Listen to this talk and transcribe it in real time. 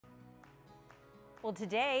Well,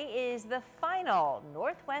 today is the final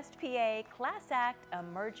Northwest PA Class Act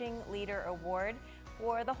Emerging Leader Award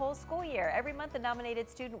for the whole school year. Every month, the nominated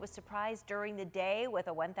student was surprised during the day with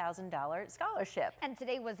a $1,000 scholarship. And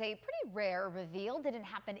today was a pretty rare reveal. Didn't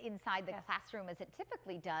happen inside the classroom as it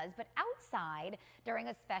typically does, but outside during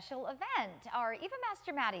a special event. Our Eva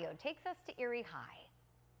Mastromatteo takes us to Erie High.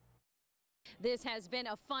 This has been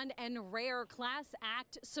a fun and rare Class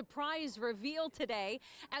Act surprise reveal today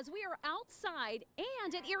as we are outside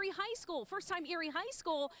and at Erie High School. First time Erie High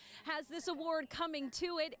School has this award coming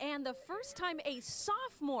to it, and the first time a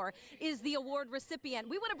sophomore is the award recipient.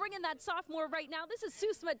 We want to bring in that sophomore right now. This is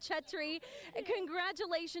Susma Chetri.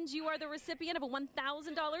 Congratulations, you are the recipient of a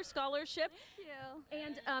 $1,000 scholarship.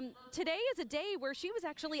 Thank you. And today is a day where she was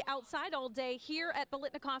actually outside all day here at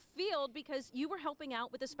Bolitnikoff Field because you were helping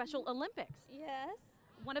out with the Special Olympics. Yes.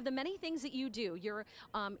 One of the many things that you do, you're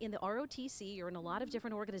in the ROTC, you're in a lot of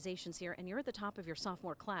different organizations here, and you're at the top of your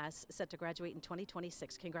sophomore class set to graduate in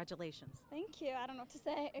 2026. Congratulations. Thank you. I don't know what to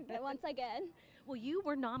say, but once again. Well, you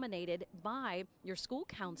were nominated by your school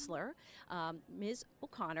counselor, Ms.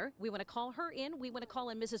 O'Connor. We want to call her in. We want to call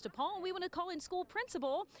in Mrs. DePaul, and we want to call in school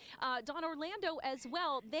principal, Don Orlando, as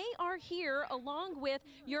well. They are here along with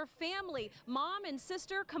your family. Mom and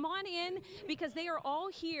sister, come on in because they are all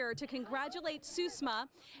here to congratulate Susma.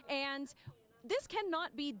 And this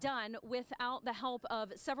cannot be done without the help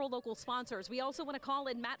of several local sponsors. We also want to call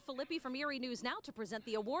in Matt Filippi from Erie News Now to present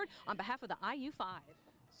the award on behalf of the IU5.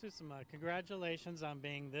 Susma, congratulations on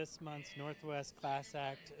being this month's Northwest Class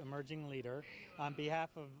Act Emerging Leader. On behalf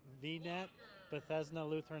of VNet, Bethesda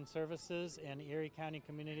Lutheran Services, and Erie County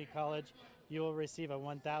Community College, you will receive a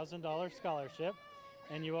 $1,000 scholarship,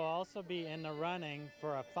 and you will also be in the running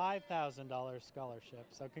for a $5,000 scholarship.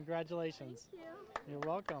 So congratulations. Thank you. You're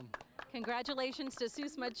welcome. Congratulations to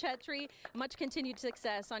Susma Chetri. Much continued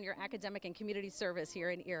success on your academic and community service here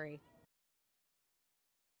in Erie.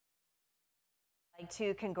 I'd like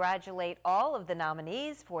to congratulate all of the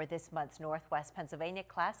nominees for this month's Northwest Pennsylvania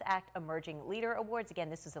Class Act Emerging Leader Awards. Again,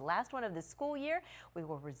 this is the last one of the school year. We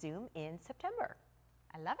will resume in September.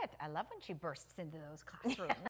 I love it. I love when she bursts into those classrooms.